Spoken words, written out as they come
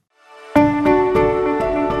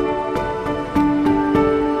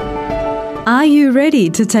Are you ready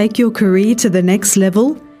to take your career to the next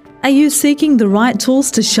level? Are you seeking the right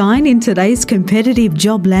tools to shine in today's competitive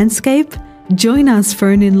job landscape? Join us for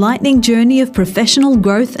an enlightening journey of professional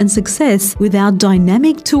growth and success with our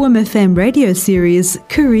dynamic 2MFM radio series,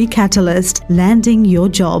 Career Catalyst, Landing Your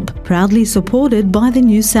Job, proudly supported by the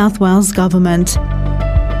New South Wales Government.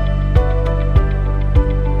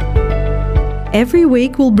 Every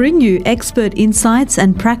week we'll bring you expert insights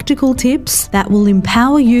and practical tips that will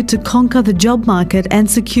empower you to conquer the job market and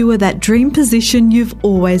secure that dream position you've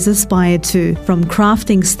always aspired to. From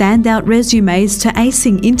crafting standout resumes to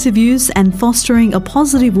acing interviews and fostering a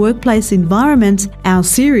positive workplace environment, our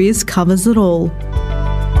series covers it all.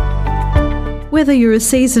 Whether you're a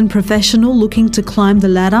seasoned professional looking to climb the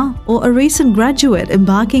ladder or a recent graduate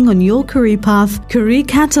embarking on your career path, Career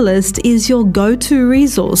Catalyst is your go-to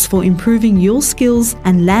resource for improving your skills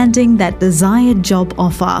and landing that desired job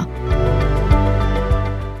offer.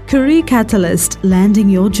 Career Catalyst, Landing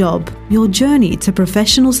Your Job. Your journey to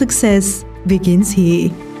professional success begins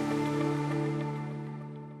here.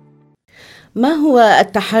 ما هو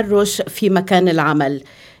التحرش في مكان العمل؟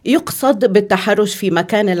 يقصد بالتحرش في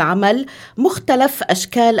مكان العمل مختلف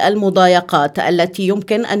أشكال المضايقات التي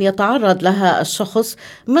يمكن أن يتعرض لها الشخص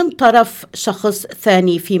من طرف شخص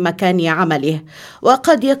ثاني في مكان عمله،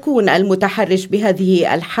 وقد يكون المتحرش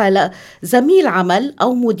بهذه الحالة زميل عمل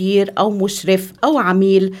أو مدير أو مشرف أو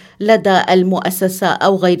عميل لدى المؤسسة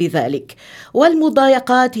أو غير ذلك.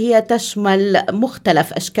 والمضايقات هي تشمل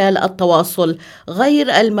مختلف أشكال التواصل غير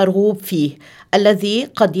المرغوب فيه، الذي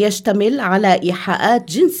قد يشتمل على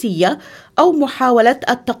إيحاءات جنسية أو محاولة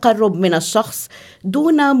التقرب من الشخص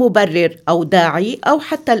دون مبرر أو داعي، أو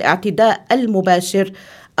حتى الاعتداء المباشر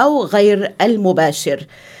أو غير المباشر.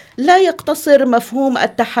 لا يقتصر مفهوم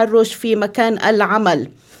التحرش في مكان العمل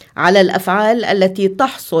على الأفعال التي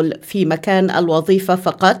تحصل في مكان الوظيفة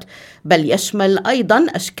فقط، بل يشمل أيضا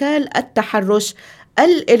أشكال التحرش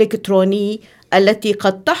الإلكتروني التي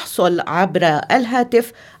قد تحصل عبر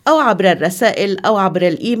الهاتف أو عبر الرسائل أو عبر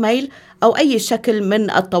الإيميل أو أي شكل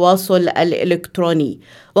من التواصل الإلكتروني،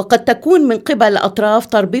 وقد تكون من قبل أطراف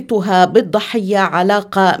تربطها بالضحية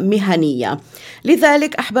علاقة مهنية.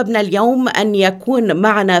 لذلك أحببنا اليوم أن يكون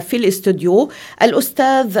معنا في الاستوديو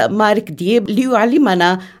الأستاذ مارك ديب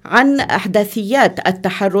ليعلمنا عن أحداثيات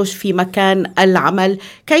التحرش في مكان العمل،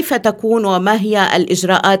 كيف تكون وما هي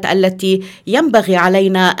الإجراءات التي ينبغي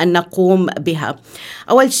علينا أن نقوم بها.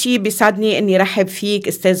 أول شيء بيسعدني أني رحب فيك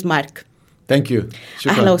أستاذ مارك. Thank you.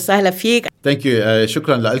 شكرا. أهلا وسهلا فيك. Thank you.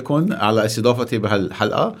 شكرا لكم على استضافتي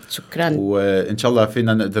بهالحلقة. شكرا. وإن شاء الله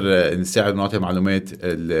فينا نقدر نساعد ونعطي معلومات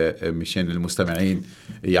مشان المستمعين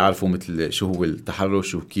يعرفوا مثل شو هو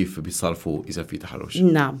التحرش وكيف بيصرفوا إذا في تحرش.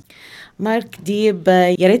 نعم. مارك ديب،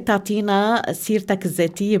 يا ريت تعطينا سيرتك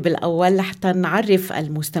الذاتية بالأول لحتى نعرف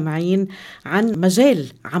المستمعين عن مجال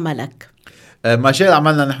عملك. مجال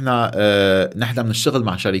عملنا نحن بنشتغل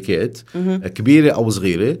مع شركات كبيرة أو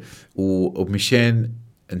صغيرة، ومشان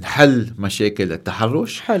نحل مشاكل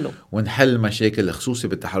التحرش. حلو. ونحل مشاكل خصوصي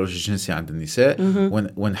بالتحرش الجنسي عند النساء،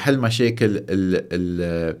 ونحل مشاكل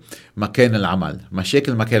مكان العمل.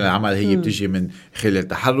 مشاكل مكان العمل هي بتجي من خلال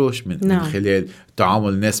التحرش، من خلال تعامل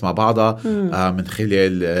الناس مع بعضها، من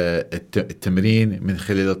خلال التمرين، من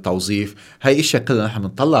خلال التوظيف. هاي الأشياء كلها نحن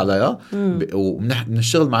بنطلع عليها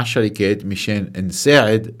ونشتغل مع الشركات مشان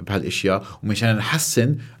نساعد بهالأشياء ومشان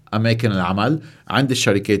نحسن أماكن العمل عند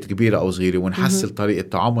الشركات كبيرة أو صغيرة، ونحسن طريقة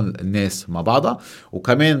تعامل الناس مع بعضها.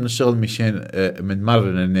 وكمان نشتغل مشان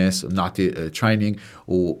منمرن الناس، نعطي تريننج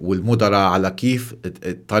والمدراء على كيف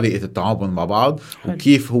طريقة التعامل مع بعض،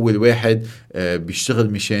 وكيف هو الواحد بيشتغل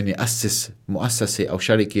مشان يأسس مؤسسة أو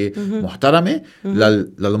شركة محترمة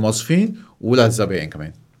للموظفين وللزبائن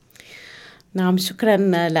كمان. نعم، شكرا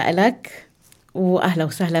لك وأهلا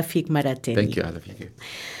وسهلا فيك مرة تانية. Thank you. أهلا فيك.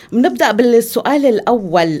 نبدأ بالسؤال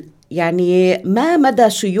الأول، يعني ما مدى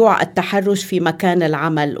شيوع التحرش في مكان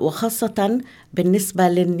العمل وخاصة بالنسبة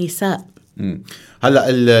للنساء؟ هلأ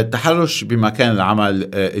التحرش بمكان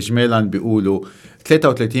العمل إجمالا بيقولوا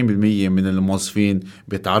 33% من الموظفين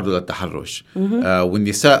بيتعرضوا للتحرش،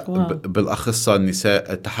 والنساء بالأخص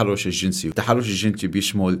النساء التحرش الجنسي. التحرش الجنسي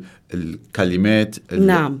بيشمل الكلمات،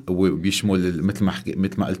 نعم، وبيشمل مثل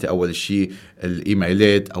ما قلت أول شيء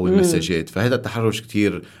الإيميلات أو المساجات. فهذا التحرش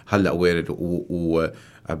كتير هلأ وارد،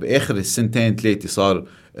 وبآخر السنتين 3 صار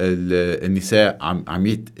النساء عم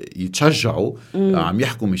يتشجعوا، عم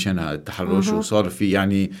يحكوا مشان التحرش، وصار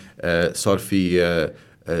في صار في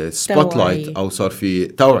سبوت لايت أو صار في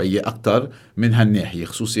توعية أكتر من هالناحية،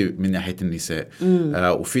 خصوصي من ناحية النساء.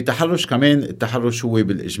 وفي تحرش كمان. التحرش هو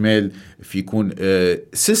بالإجمال في يكون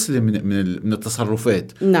سلسلة من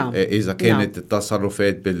التصرفات. نعم. إذا كانت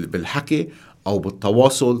التصرفات بالحكي أو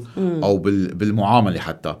بالتواصل أو بالمعاملة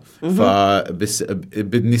حتى. فبس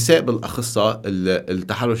بالنساء بالأخصة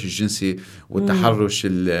التحرش الجنسي والتحرش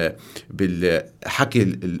بالحكي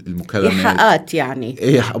المكالمات، إيحاءات يعني.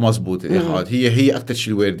 مزبوط، إيحاءات هي أكتر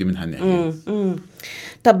شيء واردة من هالناحية.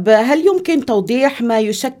 طب هل يمكن توضيح ما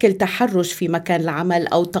يشكل تحرش في مكان العمل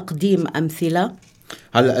أو تقديم أمثلة؟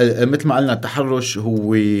 هلا مثل ما قلنا التحرش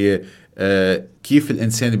هو كيف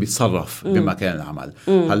الإنسان بيتصرف بمكان العمل.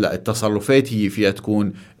 هلا التصرفات هي فيها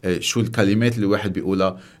تكون شو الكلمات اللي واحد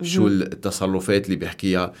بيقولها، شو التصرفات اللي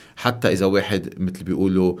بيحكيها، حتى إذا واحد مثل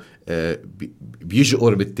بيقولوا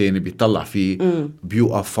بيجقر بالتاني، بيطلع فيه،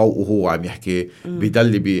 بيوقف فوقه وهو عم يحكي،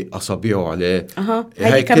 بيدلي بأصابعه عليه.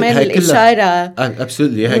 هاي كمان الإشارة.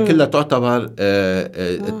 أبسولي هاي كلها تعتبر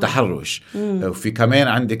التحرش. وفي كمان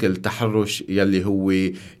عندك التحرش يلي هو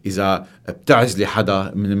إذا بتعزلي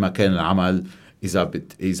حدا من مكان العمل،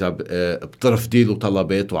 إذا بترفضي له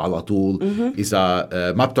طلباته على طول، إذا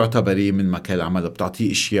ما بتعتبريه من مكان العمل،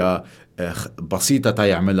 بتعطيه إشياء بسيطة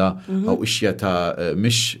يعملها أو إشياء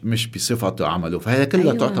مش بصفة عمله، فهي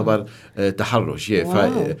كلها تعتبر تحرش.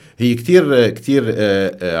 فهي كتير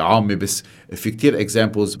عامة، بس في كتير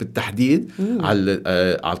examples بالتحديد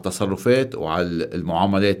على التصرفات وعلى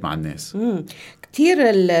المعاملات مع الناس. كتير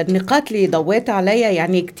النقاط اللي ضويت عليها،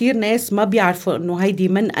 يعني كتير ناس ما بيعرفوا انه هيدي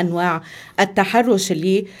من انواع التحرش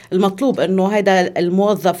اللي المطلوب انه هيدا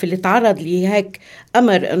الموظف اللي تعرض لهيك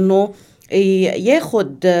امر انه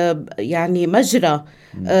ياخد يعني مجرى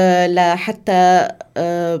لحتى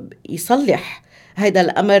يصلح هيدا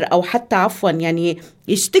الامر، او حتى عفوا يعني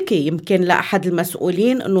يشتكي يمكن لاحد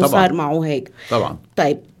المسؤولين انه صار معه هيك. طبعا.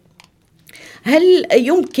 طيب هل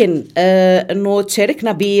يمكن أنه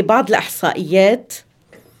تشاركنا ببعض الإحصائيات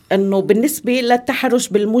أنه بالنسبة للتحرش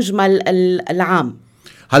بالمجمل العام؟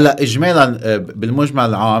 هلا إجمالا بالمجمل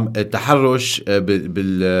العام التحرش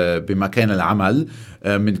بمكان العمل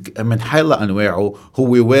من حيث أنواعه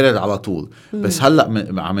هو وارد على طول. بس هلأ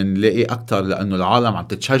عم نلاقي أكتر، لأنه العالم عم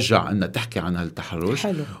تتشجع أنها تحكي عن هالتحرش.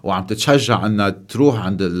 حلو. وعم تتشجع أنها تروح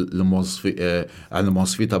عند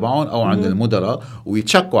الموظفين تبعهم أو عند المدراء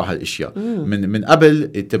ويتشكوا على هالاشياء. من قبل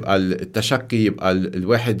تبقى التشكي، يبقى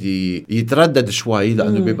الواحد يتردد شوي،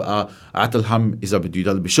 لأنه بيبقى عتل هم إذا بده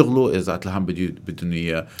يضل بشغله، إذا عتل هم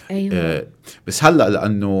بدون أيوة. بس هلأ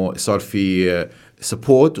لأنه صار في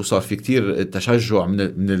سبورت وصار في كتير تشجع من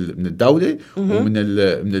الدولة ومن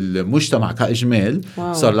المجتمع كإجمال.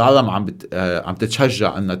 صار العالم عم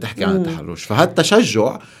تتشجع أنها تحكي عن التحرش،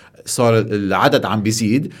 فهالتشجع صار العدد عم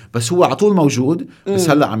بيزيد، بس هو عطول موجود، بس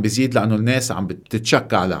هلأ عم بيزيد لأنه الناس عم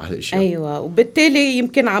بتتشكى على هالاشياء. أيوة، وبالتالي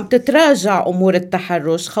يمكن عم تتراجع أمور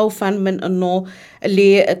التحرش خوفا من أنه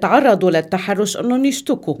اللي تعرضوا للتحرش أنه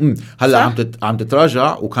يشتكوا. هلأ عم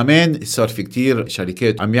تتراجع، وكمان صار في كتير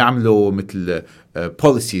شركات عم يعملوا مثل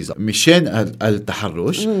policies مشان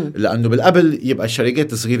التحرش. لأنه بالقبل يبقى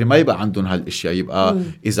الشركات الصغيرة ما يبقى عندهم هالاشياء، يبقى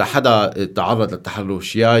إذا حدا تعرض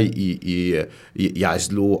للتحرش يا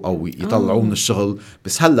يعزلوه أو يطلعوه من الشغل.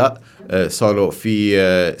 بس هلأ صار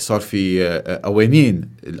في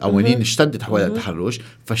القوانين اشتدت حول التحرش،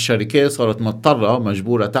 فالشركات صارت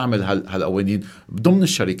مجبورة تعمل هالقوانين ضمن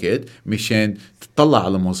الشركات مشان تطلع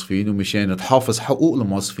على الموظفين ومشان تحافظ حقوق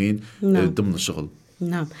الموظفين ضمن الشغل.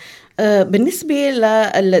 نعم. بالنسبة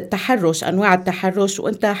للتحرش، أنواع التحرش،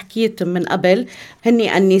 وأنت حكيت من قبل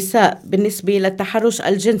هني النساء بالنسبة للتحرش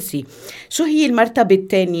الجنسي، شو هي المرتبة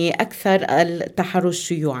الثانية أكثر التحرش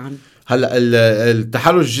شيوعاً؟ هلا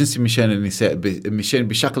التحرش الجنسي مشان النساء مشان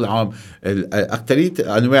بشكل عام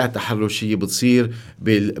أكترية أنواع التحرش هي بتصير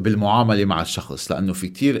بالمعاملة مع الشخص، لأنه في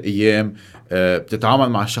كتير أيام بتتعامل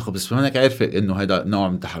مع الشخص بس منك عارفة إنه هذا نوع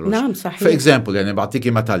من التحرش. نعم صحيح. فإكزامبل يعني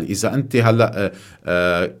بعطيكي مثال، إذا أنت هلأ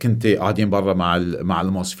كنت قاعدين برا مع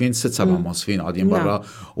الموظفين 6-7 موظفين قاعدين برا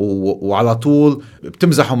وعلى طول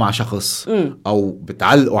بتمزحوا مع شخص أو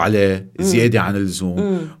بتعلقوا عليه زيادة عن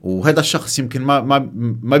اللزوم، وهذا الشخص يمكن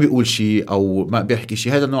ما بيقول شيء أو ما بيحكي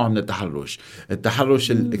شيء، هذا نوع من التحرش.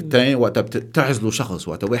 التحرش الثاني وقتها بتعزلوا شخص،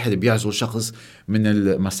 وقتها واحد بيعزل شخص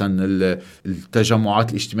من مثلا التجمعات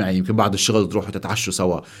الاجتماعية، يمكن بعد الشغل تروحوا تتعشوا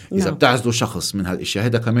سوا. إذا بتعزلوا شخص من هالاشياء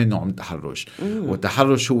هذا كمان نوع من التحرش.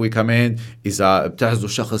 والتحرش هو كمان إذا بتعزلوا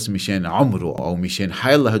شخص مشان عمره أو مشان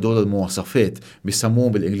حيلا هدول المواصفات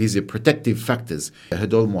بيسموهم بالإنجليزي protective factors،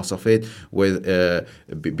 هدول المواصفات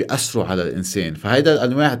بيأثروا على الإنسان. فهذا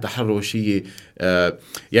أنواع التحرش هي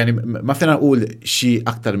يعني ما فينا نقول شيء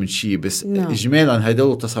أكتر من شيء، بس إجمالا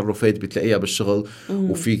هيدول التصرفات بتلاقيها بالشغل.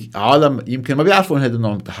 وفي عالم يمكن ما بيعرفوا إن هذا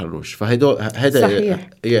النوع من التحرش،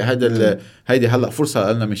 هيدي هلأ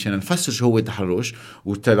فرصة لنا مشان نفسر شو هو التحرش،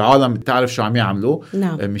 والعالم تعرف شو عم يعملوا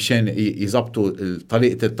مشان يزبطوا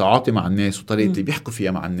طريقة التعاطي مع الناس، وطريقة اللي بيحكوا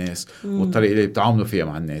فيها مع الناس، والطريقة اللي بيتعاملوا فيها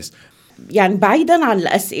مع الناس. يعني بعيدا عن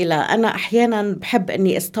الأسئلة، أنا أحيانا بحب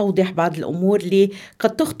أني أستوضح بعض الأمور اللي قد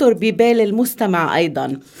تخطر ببال المستمع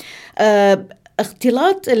أيضا.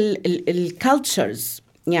 اختلاط الكالتشرز،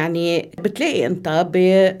 يعني بتلاقي أنت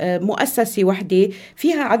بمؤسسة وحدة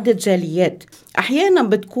فيها عدة جاليات، أحيانا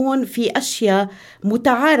بتكون في أشياء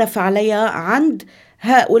متعارف عليها عند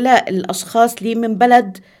هؤلاء الأشخاص اللي من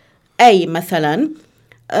بلد أي مثلا،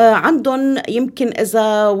 عندهم يمكن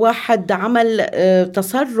إذا واحد عمل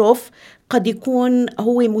تصرف قد يكون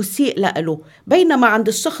هو مسيء له، بينما عند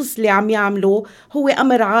الشخص اللي عم يعمله هو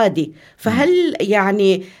أمر عادي. فهل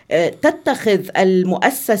يعني تتخذ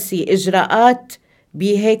المؤسسة إجراءات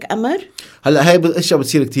بهيك أمر؟ هلأ هاي الأشياء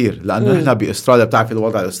بتصير كتير، لأنه نحن بأستراليا بتعرف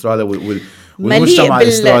الوضع الأسترالي والمجتمع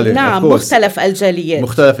الأسترالي نعم مختلف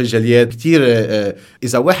الجاليات كتير.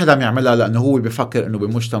 إذا واحد عم يعملها لأنه هو بيفكر إنه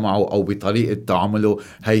بمجتمعه أو بطريقة تعامله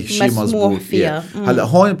هاي شيء مزبوط فيها. هلأ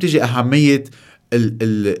هون بتيجي أهمية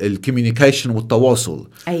الكوميونيكيشن والتواصل.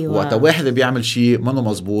 أيوة. وقت واحد بيعمل شيء منه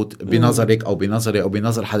مزبوط بنظرك أو بنظري أو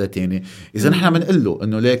بنظر حدا تاني، إذا نحن بنقله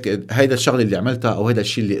إنه ليك هيدا الشغل اللي عملته أو هيدا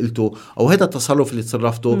الشيء اللي قلته أو هيدا التصرف اللي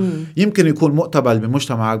تصرفته يمكن يكون مقتبل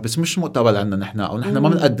بمجتمعك بس مش مقتبل عندنا نحن، أو نحن ما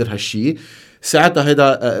بنقدر هالشيء، ساعتها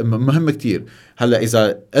هيدا مهم كتير. هلا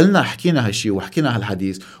إذا قلنا حكينا هالشيء وحكينا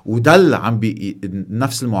هالحديث ودل عم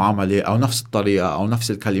نفس المعاملة أو نفس الطريقة أو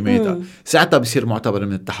نفس الكلمات، ساعتها بيصير معتبر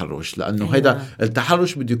من التحرش، لأنه هيدا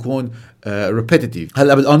التحرش بده يكون repetitive.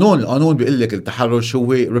 هلا القانون بيقول لك التحرش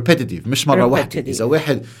هو repetitive، مش مرة واحدة. إذا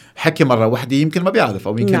واحد حكي مرة واحدة يمكن ما بيعرف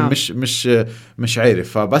أو يمكن مش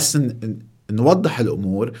عارف، فبس نوضح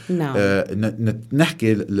الأمور.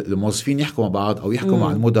 نحكي الموظفين يحكوا مع بعض أو يحكوا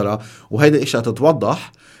مع المدراء، وهيدا الأشياء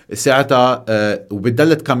تتوضح ساعتها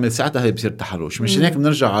وبتدل تكمل، ساعتها هي بصير تحرش. مش هيك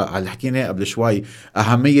بنرجع على اللي حكينا قبل شوي،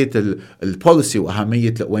 أهمية البوليسي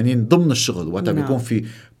وأهمية القوانين ضمن الشغل. وقت بيكون في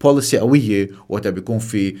بوليسي قوية، وقت بيكون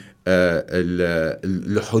في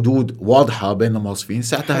الحدود واضحة بين الموظفين،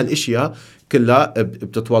 ساعتها هالأشياء كلها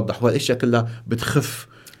بتتوضح والأشياء كلها بتخف.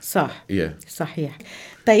 صح. صحيح.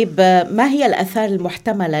 طيب، ما هي الآثار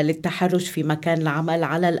المحتملة للتحرش في مكان العمل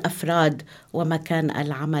على الأفراد ومكان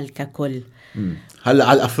العمل ككل؟ هلا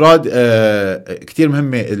على الأفراد كتير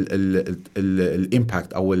مهمة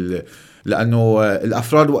الإمباكت أو لأنه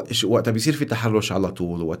الأفراد وقت بيصير في تحرش على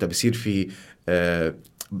طول، وقت بيصير في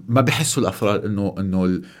ما بيحسوا الأفراد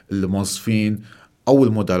إنه الموظفين أو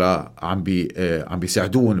المدراء عم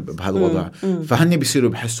بيساعدون بهالوضع، فهني بيصيروا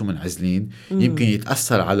بيحسوا منعزلين. يمكن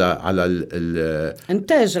يتأثر على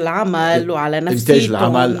إنتاج العمل وعلى نفسيته. إنتاج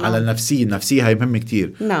العمل على النفسية هاي مهمة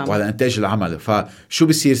كتير. وعلى إنتاج العمل. فشو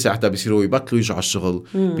بيصير ساعتها؟ بيصيروا يبطلوا يجوا على الشغل،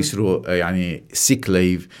 بيصيروا يعني sick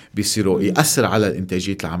leave، بيصيروا يأثر على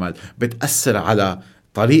إنتاجية العمل، بتأثر على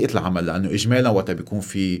طريقة العمل، لأنه إجمالا وقت بيكون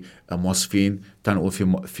في موظفين تنقول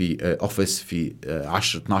في أوفيس في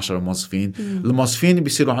 10-12 موظفين، الموظفين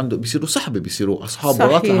بيصيروا صحبة، بيصيروا أصحاب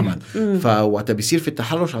ورات العمل. فوقت بيصير في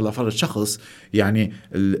التحرش على فرد شخص، يعني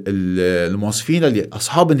الموظفين اللي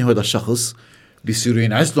أصحاب إنه هذا الشخص بيصيروا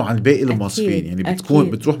ينعزلوا عن باقي الموظفين. يعني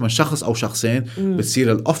بتروح من شخص أو شخصين،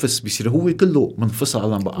 بتصير الأوفيس بيصير هو كله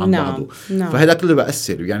منفصل عن بعضه. فهذا كله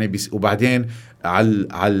بأثر يعني وبعدين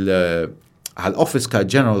على الأوفيس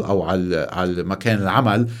كجنرال أو على مكان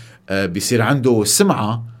العمل بيصير عنده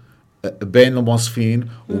سمعة بين الموظفين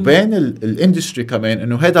وبين الاندستري كمان،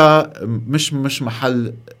 إنه هذا مش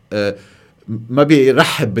محل ما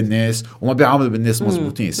بيرحب بالناس وما بيعامل بالناس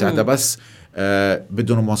مزبوطين. ساعتها بس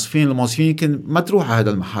بدون الموظفين يمكن ما تروح على هذا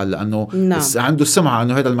المحل، لأنه عنده سمعة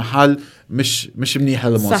إنه هذا المحل مش منيح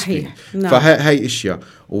للموظفين. فهي إشياء.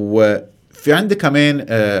 وفي عندي كمان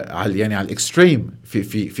يعني على الإكستريم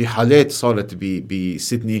في حالات صارت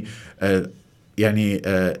بسيدني، يعني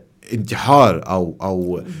انتحار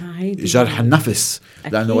أو جرح النفس،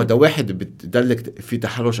 لأنه وقت واحد بتدلك في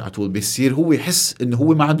تحرش على طول بيصير هو يحس إنه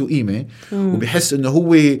هو ما عنده قيمة، وبيحس إنه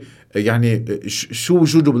هو يعني شو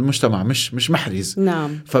وجوده بالمجتمع مش محرز.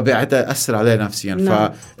 فبعدها أثر عليه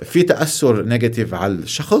نفسيا. ففي تأثر نيجاتيف على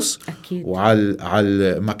الشخص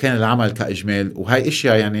وعلى مكان العمل كإجمال، وهي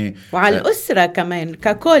إشياء يعني وعلى الأسرة كمان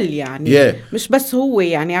ككل، يعني مش بس هو،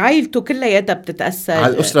 يعني عائلته كلها بتتأثر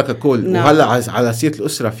على الأسرة ككل. وهلأ على سيرة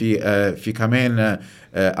الأسرة في كمان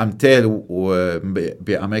أمثال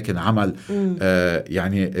بأماكن عمل،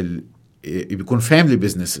 يعني بيكون فاميلي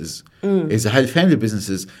بيزنسز. إذا هاي الفاميلي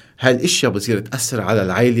بيزنسز هاي الاشياء بتصير تأثر على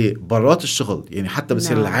العائلة برات الشغل، يعني حتى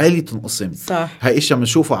بصير العائلة تنقسم. صح. هاي اشياء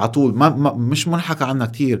بنشوفها على طول، مش منحكى عنها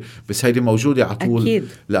كتير، بس هيدي موجودة على طول. أكيد.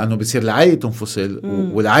 لأنه بصير العائلة تنفصل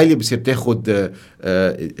والعائلة بصير تاخد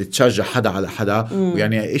تشجع حدا على حدا،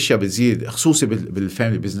 ويعني اشياء بتزيد خصوصي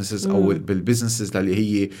بالفاميلي بيزنسز او بالبيزنسز اللي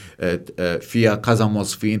هي فيها كذا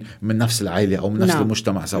موظفين من نفس العائلة او من نفس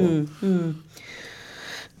المجتمع سوا.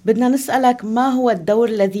 بدنا نسألك، ما هو الدور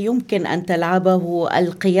الذي يمكن أن تلعبه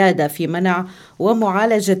القيادة في منع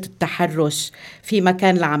ومعالجة التحرش في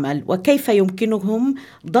مكان العمل، وكيف يمكنهم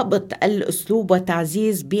ضبط الأسلوب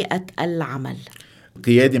وتعزيز بيئة العمل؟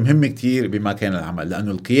 القيادة مهمة كتير بمكان العمل،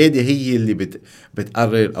 لأنه القيادة هي اللي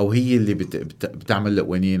بتقرر، أو هي اللي بتعمل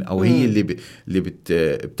القوانين، أو هي اللي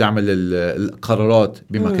بتعمل القرارات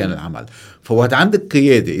بمكان العمل. فوقت عندك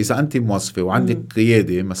قيادة، إذا أنت موظفة وعندك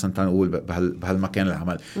قيادة مثلا تنقول بهالمكان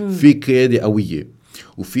العمل، في قيادة قوية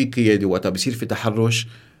وفي قيادة وقتها بيصير في تحرش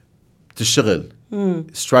تشتغل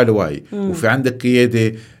straight away. وفي عندك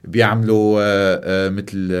قيادة بيعملوا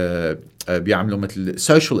مثل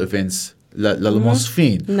social events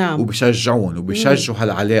للموظفين، وبيشجعون وبيشجعوا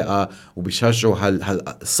هالعلاقة وبيشجعوا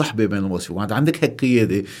هالصحبة بين الموظفين. وعند عندك هيك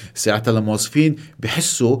قيادة ساعتها الموظفين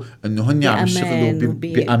بيحسوا انه هن عم يشتغلوا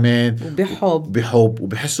بأمان وبحب،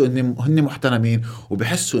 وبيحسوا انه هن محترمين،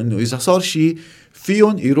 وبيحسوا انه اذا صار شيء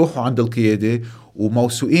فيهم يروحوا عند القيادة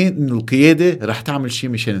وموثوقين انه القيادة رح تعمل شيء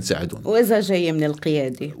مشان نساعدهم. واذا جاي من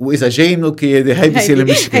القيادة هاي بيصير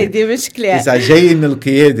المشكلة. هيدي مشكلة. اذا جاي من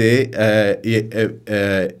القيادة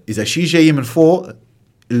اذا شيء جاي من فوق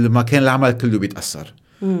المكان العمل كله بيتأثر.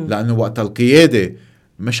 لانه وقت القيادة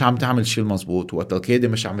مش عم تعمل شيء المضبوط، وقت القيادة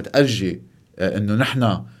مش عم تأرجي انه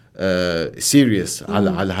نحنا سيريس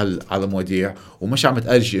على المواضيع، ومش عم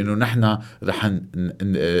تأرجي انه نحن رح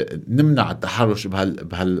نمنع التحرش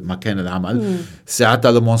بهالمكان العمل، ساعتها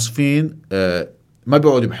الموظفين ما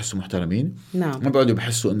بيقعدوا بيحسوا محترمين. ما بيقعدوا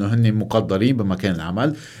بيحسوا انه هن مقدرين بمكان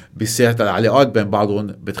العمل، بساعتها العلاقات بين بعضهم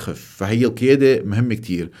بتخف. فهي القيادة مهمة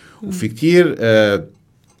كتير. وفي كتير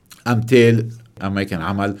امثال اماكن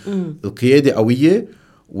عمل القيادة قوية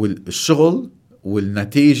والشغل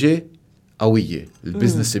والنتيجة قوية،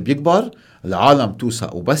 البزنس بيكبر، العالم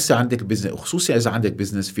توسع. وبس عندك بزنس، وخصوصي إذا عندك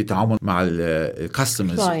بزنس في تعامل مع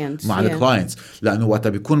الكاستمرز، مع الكلاينتس، لأنه وقت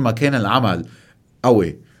بيكون مكان العمل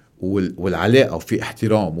قوي والعلاقة وفي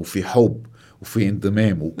احترام وفي حب وفي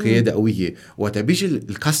انضمام وقيادة قوية، وقت بيجي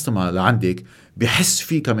الكاستمر لعندك بيحس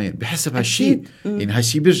فيه كمان، بيحس بهالشيء، يعني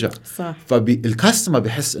هالشيء بيرجع. فالكاستمر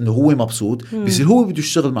بيحس انه هو مبسوط، بيصير هو بده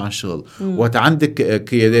يشتغل مع الشغل. وقت عندك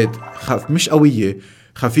قيادات مش قوية،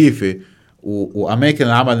 خفيفة، وأماكن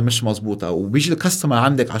العمل مش مزبوطة، وبيجي الكاستمر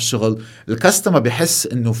عندك على الشغل، الكاستمر بيحس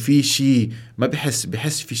إنه في شيء، ما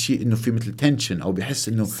بيحس في شيء إنه في مثل تنشن، أو بيحس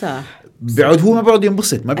إنه بيقعد هو ما بيقعد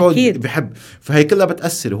ينبسط، ما بيقعد بيحب. فهي كلها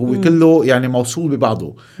بتأثر، هو كله يعني موصول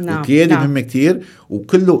ببعضه. القيادة مهمة كتير،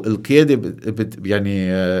 وكله القيادة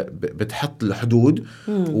يعني بتحط الحدود،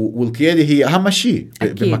 والقيادة هي أهم شيء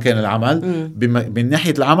بمكان العمل، من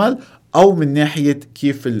ناحية العمل أو من ناحية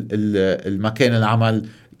كيف المكان العمل،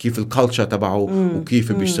 كيف الكالتشر تبعه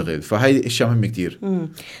وكيف بيشتغل. فهي اشياء مهمة كتير.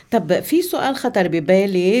 طب في سؤال خطر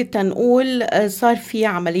ببالي، تنقول صار في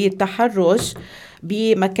عملية تحرش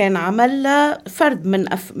بمكان عمل فرد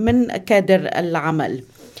من كادر العمل،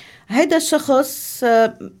 هذا الشخص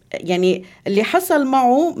يعني اللي حصل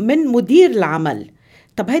معه من مدير العمل.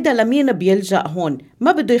 طب هيدا لمين بيلجأ هون؟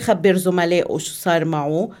 ما بده يخبر زملائه شو صار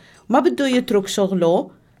معه، ما بده يترك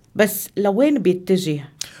شغله، بس لوين بيتجه؟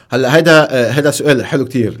 هلا هذا سؤال حلو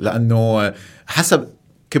كتير، لأنه حسب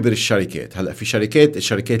كبر الشركات. هلا في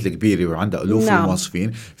الشركات الكبيرة وعندها ألوف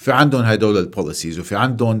الموظفين، في عندهم هدول البوليسيز، وفي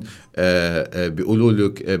عندهم بيقولوا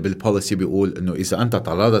لك بالبوليسي بيقول إنه إذا أنت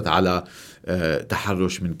تعرضت على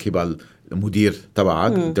تحرش من قبل مدير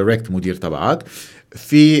تبعك، دايركت مدير تبعك،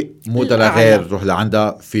 في مدراء غير روح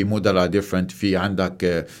لعندها، في مدراء ديفرنت، في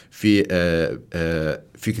عندك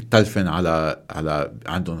فيك تلفن على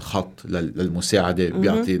عندهم خط للمساعدة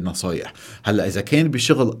بيعطي نصايح. هلا إذا كان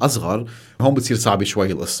بشغل أصغر هون بتصير صعبة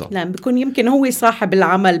شوي القصة، لأن بيكون يمكن هو صاحب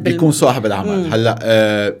العمل بيكون صاحب العمل.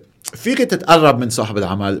 هلا فيك تتقرب من صاحب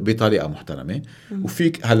العمل بطريقة محترمة،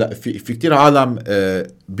 وفيك هلا في كتير عالم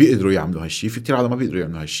بيقدروا يعملوا هالشي، في كتير عالم ما بيقدروا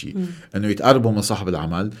يعملوا هالشي، انه يتقربوا من صاحب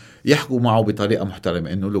العمل، يحكوا معه بطريقة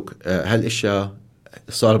محترمة انه لك هالاشياء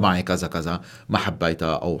صار معي كذا كذا، ما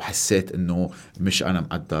حبيتها، او حسيت انه مش انا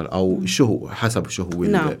مقدر، او شو حسب شو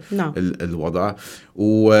هو الوضع.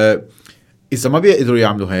 واذا ما بيقدروا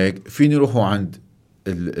يعملوا هيك، فين يروحوا عند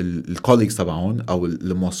الكوليجز تبعهم او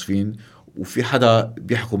الموظفين، وفي حدا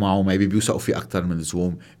بيحكوا معه، ما بيوثقوا فيه أكتر من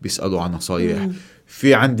اللزوم، بيسألوا عن نصايح.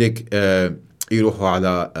 في عندك يروحوا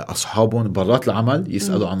على أصحابهم برات العمل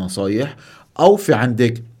يسألوا عن نصايح، أو في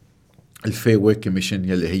عندك الفي ورك كوميشن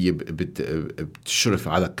يلي هي بتشرف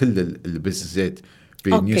على كل البزنسات.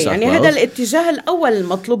 يعني هذا الاتجاه الأول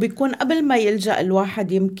المطلوب يكون قبل ما يلجأ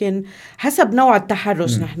الواحد، يمكن حسب نوع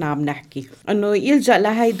التحرش نحن عم نحكي أنه يلجأ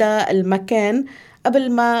لهيدا المكان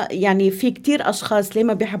قبل ما، يعني في كتير أشخاص ليه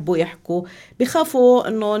ما بيحبوا يحكوا، بيخافوا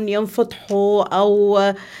أنهم ينفتحوا أو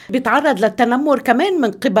بيتعرض للتنمر كمان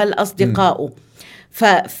من قبل أصدقائه.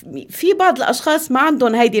 ففي بعض الأشخاص ما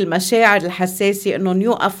عندهم هيدي المشاعر الحساسة أنهم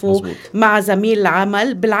يوقفوا مزبوط. مع زميل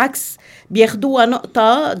العمل، بالعكس بياخدوها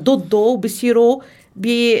نقطة ضده وبيصيروا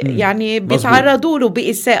يعني بيتعرضوا له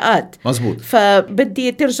بإساءات. مزبوط.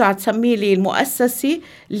 فبدي ترجع تسمي لي المؤسسة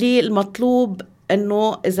للمطلوب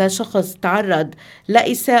أنه إذا شخص تعرض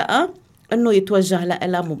لإساءة أنه يتوجه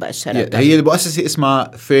لها مباشرة. هي المؤسسة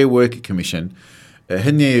اسمها Fair Work Commission.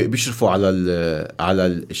 هن بيشرفوا على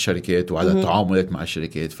الشركات وعلى التعاملات مع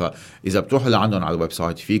الشركات. فإذا بتروحوا لعندهم على الويب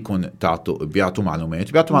سايت فيكم بيعطوا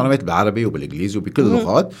معلومات بالعربي وبالإنجليزي وبكل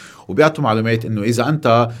اللغات، وبيعطوا معلومات إنه إذا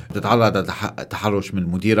أنت بتتعرض لتحرش من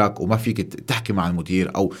مديرك وما فيك تحكي مع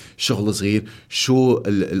المدير أو شغل صغير، شو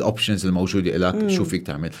الأوبشنز الموجودة لك، شو فيك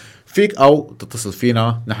تعمل. فيك أو تتصل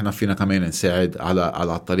فينا، نحن فينا كمان نساعد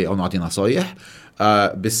على الطريقة ونعطي نصايح.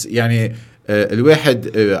 بس يعني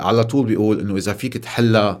الواحد على طول بيقول إنه إذا فيك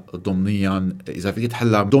تحلها ضمنيا، إذا فيك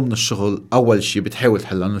تحلها ضمن الشغل، أول شيء بتحاول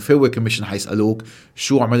تحلها. لأنه في كوميشن حيسألوك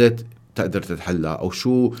شو عملت تقدر تتحلها، أو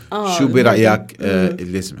شو برأيك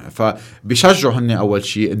اللازم. فبيشجعوا هن أول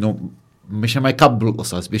شيء إنه مش ما يكبروا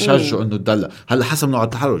القصص، بيشجعوا إنه تدلع. هلا حسب نوع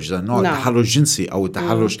التحرش، إذا نوع التحرش جنسي أو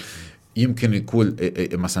التحرش يمكن يكون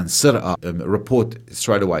مثلا سرقة ريبورت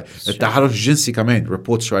straight away. التحرش الجنسي كمان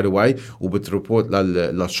ريبورت straight away، وبتريبورت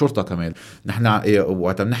للشرطة كمان. نحن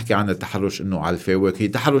وقت بنحكي عن التحرش إنه على الفيورك، هي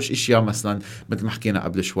تحرش إشياء مثلا مثل ما حكينا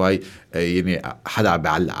قبل شوي، يعني حدا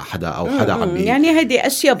بعلق حدا أو حدا عم يعني هذه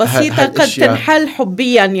أشياء بسيطة قد تنحل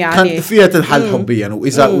حبيا، يعني فيها تنحل حبيا.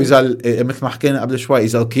 وإذا مثل ما حكينا قبل شوي،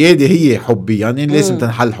 إذا القيادة هي حبيا يعني لازم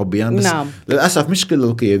تنحل حبيا. بس للأسف مش كل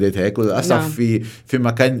القيادات هيك، وللأسف في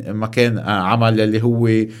مكان عمل اللي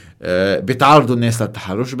هو بيتعرضوا الناس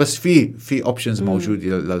للتحرش، بس في اوبشنز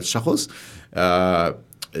موجودة للشخص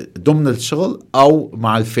ضمن الشغل او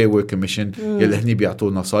مع الفير ورك كوميشن يلي هني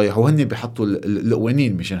بيعطوا نصايح، وهني بيحطوا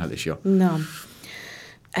القوانين مشان هالاشياء. نعم.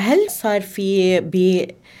 هل صار في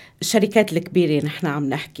الشركات الكبيرة نحن عم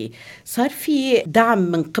نحكي، صار في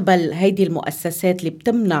دعم من قبل هيدي المؤسسات اللي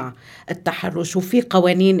بتمنع التحرش، وفي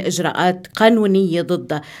قوانين إجراءات قانونية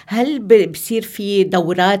ضدها؟ هل بصير في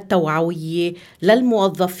دورات توعوية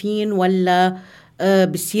للموظفين، ولا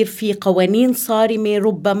بصير في قوانين صارمة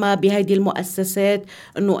ربما بهذه المؤسسات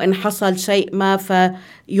أنه إن حصل شيء ما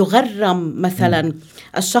فيغرم مثلا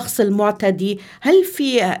الشخص المعتدي؟ هل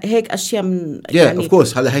في هيك أشياء من يعني of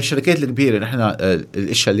course. هلا هاي الشركات الكبيرة، نحن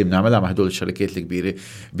الاشياء اللي بنعملها مع هدول الشركات الكبيرة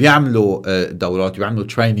بيعملوا دورات، بيعملوا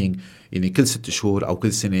تريننج، يعني كل 6 شهور أو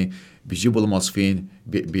كل سنة بيجيبوا الموظفين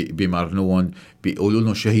بيمرنوهم، بيقولوا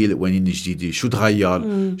لهم شو هي القوانين الجديدة، شو تغير،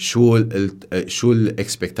 شو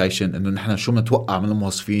الاكسبكتيشن، انه نحن شو بنتوقع من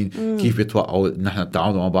الموظفين، كيف بيتوقعوا نحن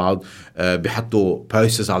التعامل مع بعض. بيحطوا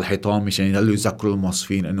بوسترز على الحيطان مشان يضلوا يذكروا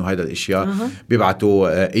الموظفين انه هذا الاشياء.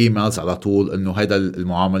 بيبعتوا ايميلز على طول انه هذا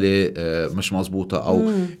المعاملة مش مزبوطة،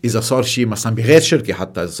 او اذا صار شيء مثلا بغير شركة،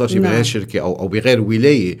 حتى اذا صار شيء بغير شركة او بغير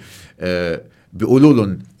ولاية، بيقولوا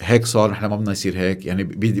لهم هيك صار، نحن ما بدنا يصير هيك. يعني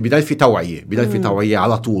بداية في توعية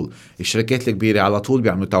على طول. الشركات الكبيرة على طول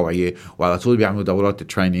بيعملوا توعية، وعلى طول بيعملوا دورات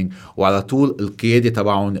تريننج، وعلى طول القيادة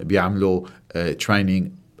تبعهم بيعملوا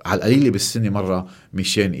تريننج على القليل بالسنة مرة،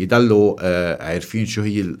 مشان يضلوا عارفين شو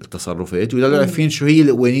هي التصرفات، ويضلوا عارفين شو هي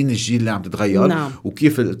القوانين الجديدة اللي عم تتغير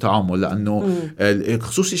وكيف التعامل. لأنه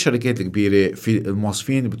خصوصي الشركات الكبيرة في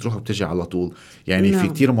الموظفين بتروح وبتجي على طول، يعني في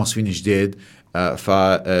كتير موظفين جداد،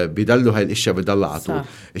 فبيدلوا هاي الاشياء بيدلوا على طول.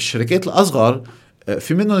 الشركات الاصغر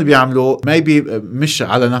في منهم اللي بيعملوا مش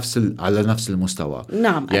على نفس المستوى.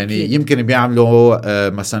 نعم يعني أكيد. يمكن بيعملوا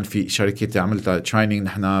مثلا في شركات عملتها تريننج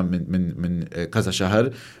نحن من كذا شهر،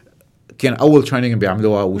 كان اول تريننج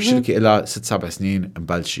بيعملوها والشركه لها 6-7 سنين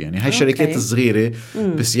مبلش. يعني هاي الشركات الصغيره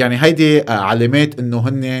بس يعني هيدي علامات انه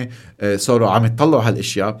هن صاروا عم يطلعوا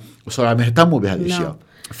هالاشياء وصاروا عم يهتموا بهالاشياء.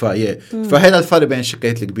 فهذا الفرق بين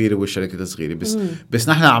الشركات الكبيرة والشركات الصغيرة. بس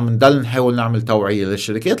نحن عم ندل نحاول نعمل توعية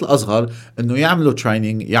للشركات الأصغر إنه يعملوا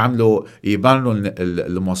تريننج، يبرنوا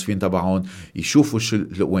الموظفين تبعهم، يشوفوا شو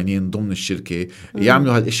القوانين ضمن الشركة،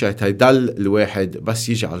 يعملوا هالاشياء يدل الواحد بس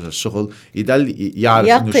يجي على الشغل يدل يعرف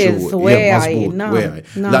إنه شو واعي. واعي.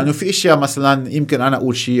 لأنه في اشياء مثلا يمكن أنا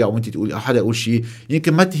أقول شيء أو أنت تقول أو حدا يقول شيء،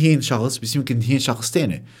 يمكن ما تهين شخص بس يمكن تهين شخص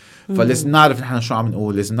تاني. فلازم نعرف نحن شو عم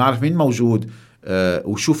نقول، لازم نعرف مين موجود،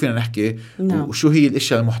 وشو فينا نحكي، وشو هي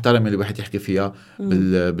الاشياء المحترمة اللي واحد يحكي فيها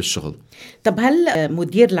بالشغل. طب هل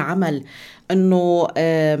مدير العمل انه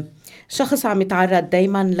شخص عم يتعرض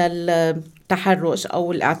دايما للتحرش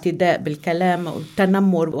او الاعتداء بالكلام او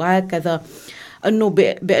التنمر وهكذا، انه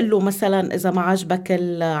بيقول له مثلا اذا ما عجبك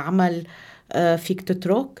العمل فيك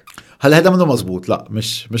تترك؟ هل هذا منه مزبوط؟ لا،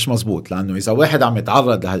 مش مزبوط، لانه اذا واحد عم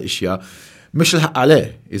يتعرض لهالاشياء مش الحق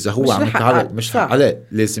عليه. إذا هو عم يتعرض مش الحق عليه.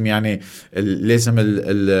 لازم يعني لازم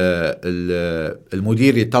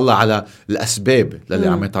المدير يطلع على الأسباب اللي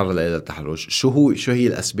عم يتعرض لها التحرش. شو هي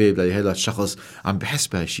الأسباب اللي هذا الشخص عم بحس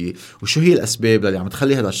بهالشيء، وشو هي الأسباب اللي عم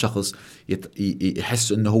تخلي هذا الشخص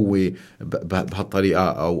يحس إنه هو بهالطريقة،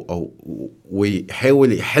 أو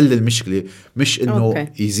ويحاول يحل المشكلة، مش إنه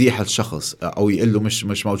يزيح الشخص أو يقول له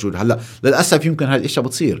مش موجود. هلا للأسف يمكن هالأشياء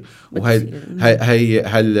بتصير، وهي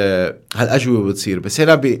هالأجوبة بتصير، بس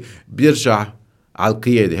هذا بيرجع على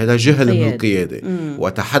القيادة. هذا جهل من القيادة.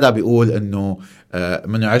 وقت حدا بيقول إنه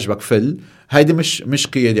من يعجبك فل، هيدي مش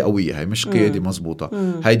قيادة قوية، هي مش قيادة مزبوطة.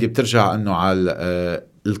 هيدي بترجع إنه على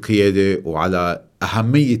القيادة وعلى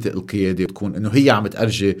أهمية القيادة، تكون إنه هي عم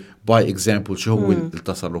تأرجي باي إكزامبل شو هو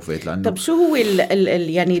التصرفات. لأنه طب شو هو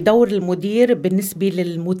يعني دور المدير بالنسبة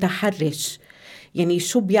للمتحرش؟ يعني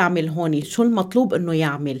شو بيعمل هون؟ شو المطلوب إنه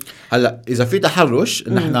يعمل؟ هلا إذا في تحرش،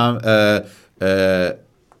 نحن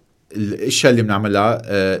الاشياء اللي بنعملها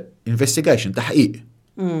investigation، تحقيق.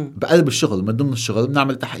 بقلب الشغل، من ضمن الشغل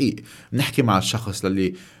بنعمل تحقيق، نحكي مع الشخص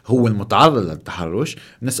اللي هو المتعرض للتحرش،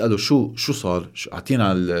 نسأله شو صار،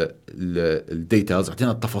 اعطينا الديتيلز،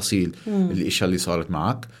 اعطينا التفاصيل الاشياء اللي صارت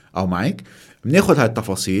معك او معك. بناخد هاي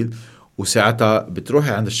التفاصيل، وساعتها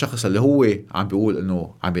بتروحي عند الشخص اللي هو عم بيقول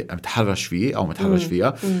انه عم يتحرش فيه او متحرش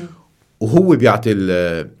فيها، وهو بيعطي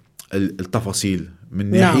التفاصيل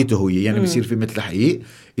من ناحيته هو. يعني بيصير في مثل تحقيق.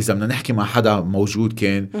 إذا بدنا نحكي مع حدا موجود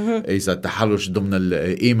كان، إذا التحرش ضمن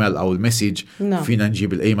الإيميل أو المسج، فينا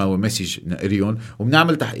نجيب الإيميل والمسج نقريهم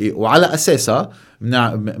وبنعمل تحقيق، وعلى أساسها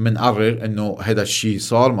بنقرر إنه هذا الشيء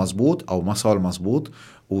صار مزبوط أو ما صار مزبوط.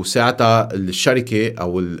 وساعتها الشركة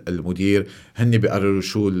أو المدير هن بيقرروا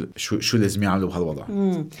شو لازم يعملوا بهالوضع.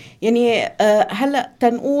 يعني هلأ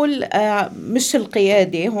تنقول مش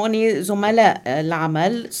القيادة هون، زملاء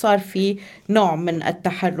العمل صار في نوع من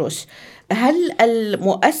التحرش. هل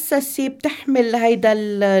المؤسسة بتحمل هيدا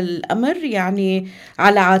الأمر يعني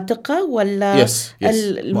على عاتقها، ولا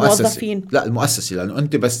الموظفين؟ لا، المؤسسة. لأنه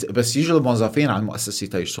أنت بس يجوا الموظفين على المؤسسة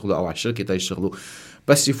تيشتغلوا أو على الشركة تيشتغلوا،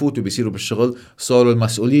 بس يفوتوا بيصيروا بالشغل، صاروا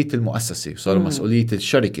مسؤولية المؤسسة، صاروا مسؤولية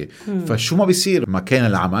الشركة. فشو ما بيصير مكان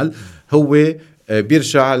العمل هو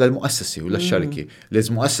بيرجع للمؤسسة وللشركة.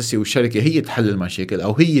 لازم المؤسسة والشركة هي تحل المشاكل،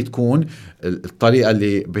 أو هي تكون الطريقة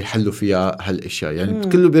اللي بيحلوا فيها هالأشياء. يعني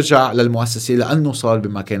كله بيرجع للمؤسسة لأنه صار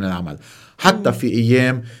بمكان العمل. حتى في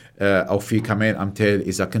أيام أو في كمان أمثال،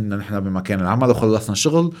 إذا كنا نحن بمكان العمل وخلصنا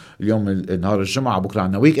شغل اليوم نهار الجمعة، بكرة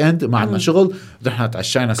عنا ويك إند ما عنا شغل، رحنا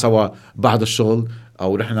تعشينا سوا بعد الشغل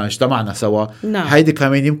أو رحنا اجتمعنا سوا. هيدي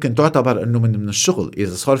كمان يمكن تعتبر إنه من الشغل.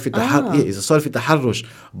 إذا صار في إذا صار في تحرش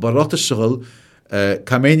برات الشغل،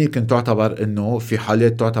 كمان يمكن تعتبر إنه في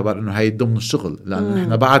حالات تعتبر إنه هاي ضمن الشغل، لأن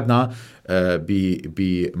إحنا بعدنا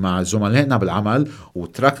مع زملائنا بالعمل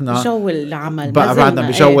وتركنا جو العمل، بعدنا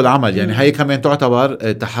بجو العمل. يعني هاي كمان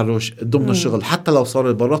تعتبر تحرش ضمن الشغل، حتى لو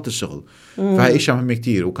صار برات الشغل. فهي إشي مهم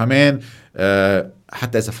كتير. وكمان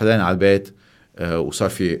حتى إذا فلان على البيت وصار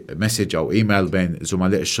في مسج أو إيميل بين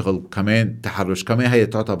زملاء الشغل، كمان تحرش، كمان هي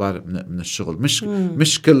تعتبر من الشغل.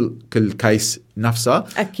 مش كل كيس نفسها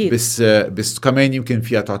أكيد. بس كمان يمكن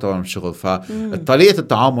فيها تعتبر من الشغل. فطريقة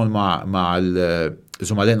التعامل مع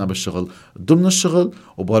زملائنا بالشغل ضمن الشغل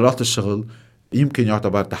وبرات الشغل يمكن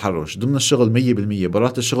يعتبر تحرش. ضمن الشغل 100%،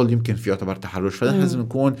 برات الشغل يمكن في يعتبر تحرش. فنحن لازم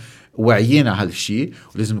نكون واعيين على هالشيء،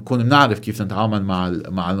 ولازم نكون بنعرف كيف نتعامل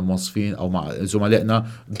مع الموظفين أو مع زملائنا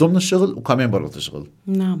ضمن الشغل وكمان برات الشغل.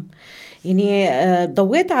 نعم. يعني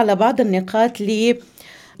ضويت على بعض النقاط اللي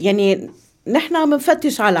يعني نحن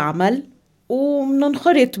بنفتش على عمل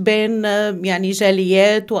ومننخرط بين يعني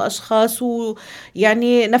جاليات وأشخاص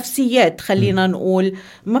ويعني نفسيات، خلينا نقول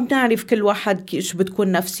ما بنعرف كل واحد شو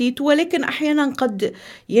بتكون نفسيته، ولكن أحيانا قد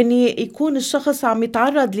يعني يكون الشخص عم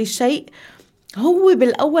يتعرض لشيء هو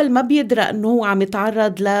بالأول ما بيدرى أنه هو عم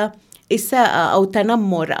يتعرض لإساءة أو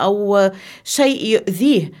تنمر أو شيء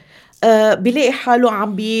يؤذيه. بيلاقي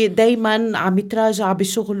حاله دايما عم يتراجع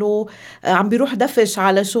بشغله، عم بيروح دفش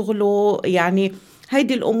على شغله. يعني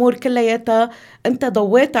هيدي الأمور كلها أنت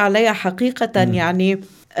ضويت عليها حقيقة. يعني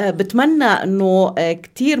بتمنى أنه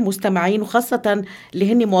كتير مستمعين وخاصة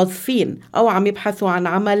اللي هن موظفين أو عم يبحثوا عن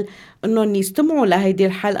عمل أنه يستمعوا لهيدي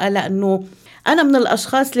الحلقة، لأنه أنا من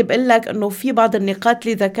الأشخاص اللي بقول لك أنه في بعض النقاط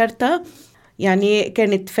اللي ذكرتها يعني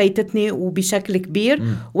كانت فايتتني وبشكل كبير،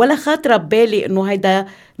 ولا خاطرة ببالي أنه هيدا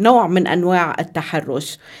نوع من أنواع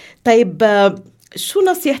التحرش. طيب شو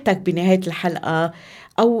نصيحتك بنهاية الحلقة،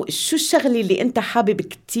 أو شو الشغلة اللي أنت حابب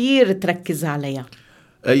كتير تركز عليها؟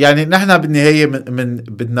 يعني نحن بالنهاية من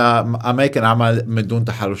بدنا أماكن عمل من دون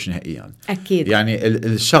تحرش نهائيا. أكيد. يعني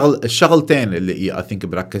الشغلتين اللي I think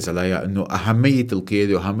بركز عليها إنه أهمية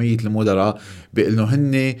القيادة وأهمية المدراء بإنه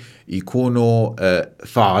هن يكونوا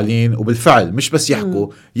فعالين، وبالفعل مش بس يحكوا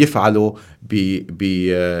يفعلوا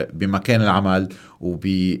بمكان العمل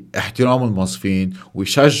وباحترام الموظفين،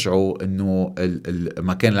 ويشجعوا انه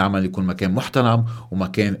المكان العمل يكون مكان محترم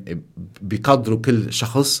ومكان بيقدروا كل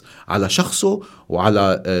شخص على شخصه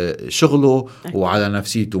وعلى شغله وعلى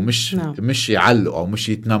نفسيته، مش يعلقوا او مش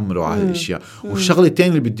يتنمروا على الاشياء. والشغله الثانيه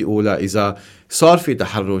اللي بدي اقولها، اذا صار في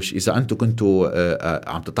تحرش، اذا انتم كنتوا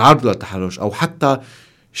عم تتعرضوا للتحرش او حتى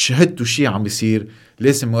شهدتوا شيء عم بيصير،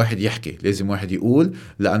 لازم واحد يحكي، لازم واحد يقول،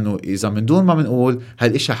 لأنه إذا من دون ما منقول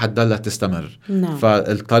هالإشياء حتضلها تستمر.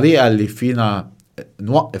 فالطريقة اللي فينا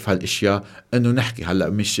نوقف هالإشياء إنه نحكي. هلأ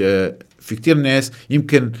مش في كتير ناس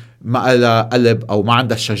يمكن ما لها قلب أو ما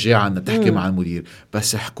عندها الشجاعة أن تحكي مع المدير،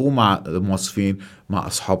 بس احكوا مع الموظفين، مع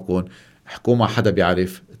أصحابكم، احكوا مع حدا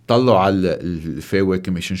بيعرف، طلعوا على الفيروي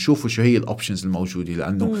كوميشن، شوفوا شو هي الأوبشنز الموجودة،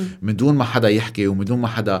 لأنه من دون ما حدا يحكي ومن دون ما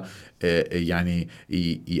حدا يعني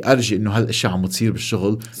يأرجي إنه هالأشياء عم تصير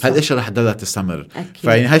بالشغل، هالأشياء رح تضلها تستمر.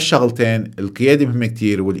 فيعني هالشغلتين، القيادة مهمة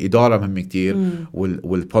كتير، والإدارة مهمة كتير،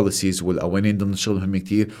 والبوليسيز والقوانين ضمن الشغل مهمة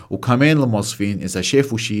كتير، وكمان الموظفين إذا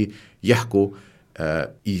شافوا شيء يحكوا،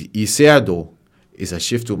 يساعدوا. إذا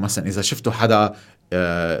شفتوا حدا،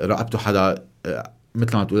 راقبتوا حدا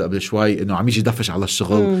مثل ما تقول قبل شوي انه عم يجي يدفش على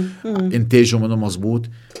الشغل، انتاجه منه مزبوط،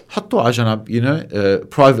 حطوه على جنب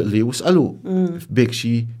privately واسألوا بيك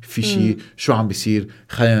شيء في شيء، شو عم بيصير،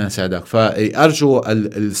 خلينا نساعدك. فأرجو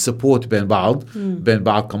السبورت بين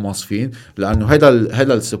بعض كموظفين، لأنه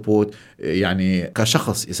هذا السبورت يعني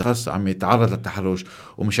كشخص إذا عم يتعرض للتحرش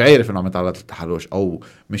ومش عارف إنه عم يتعرض للتحرش أو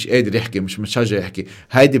مش قادر يحكي، مش متشجع يحكي،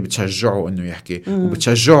 هيدي بتشجعه إنه يحكي،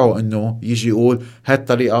 وبتشجعه إنه يجي يقول هاي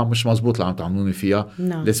الطريقة مش مزبوط اللي عم تعملوني فيها،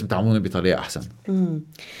 لازم تعملوني بطريقة أحسن.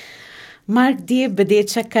 مارك ديب، بدي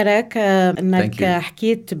أتشكرك أنك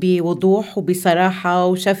حكيت بوضوح وبصراحة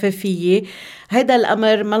وشفافية. هذا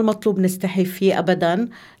الأمر ما المطلوب نستحي فيه أبدا،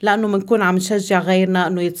 لأنه منكون عم نشجع غيرنا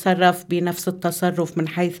أنه يتصرف بنفس التصرف من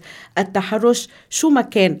حيث التحرش، شو ما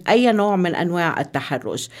كان أي نوع من أنواع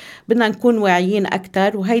التحرش. بدنا نكون واعيين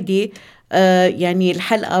أكتر، وهيدي يعني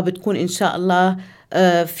الحلقة بتكون إن شاء الله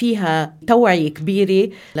فيها توعية كبيرة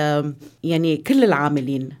يعني كل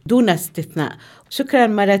العاملين دون استثناء. شكرا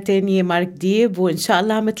مرة تانية مارك ديب، وإن شاء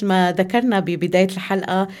الله مثل ما ذكرنا ببداية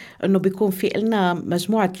الحلقة أنه بيكون في لنا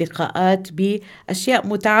مجموعة لقاءات بأشياء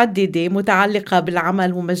متعددة متعلقة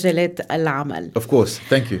بالعمل ومجالات العمل. Of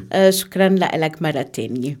course, thank you. شكرا لك مرة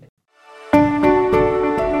تانية.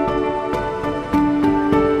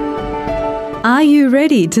 Are you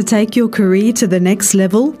ready to take your career to the next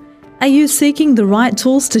level? Are you seeking the right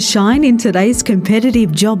tools to shine in today's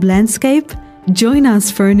competitive job landscape? Join us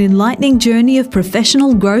for an enlightening journey of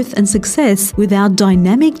professional growth and success with our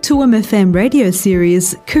dynamic 2MFM radio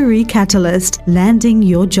series, Career Catalyst, Landing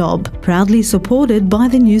Your Job, proudly supported by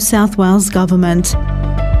the New South Wales Government.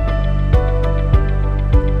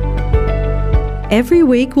 Every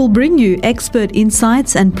week we'll bring you expert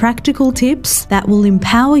insights and practical tips that will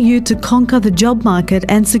empower you to conquer the job market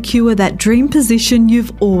and secure that dream position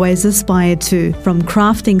you've always aspired to. From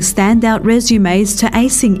crafting standout resumes to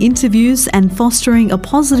acing interviews and fostering a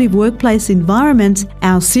positive workplace environment,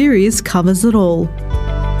 our series covers it all.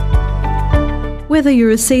 Whether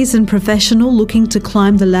you're a seasoned professional looking to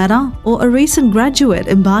climb the ladder or a recent graduate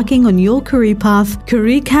embarking on your career path,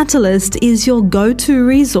 Career Catalyst is your go-to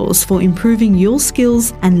resource for improving your skills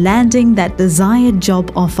and landing that desired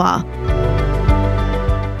job offer.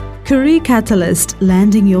 Career Catalyst,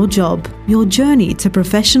 Landing Your Job. Your journey to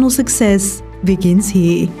professional success begins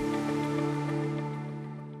here.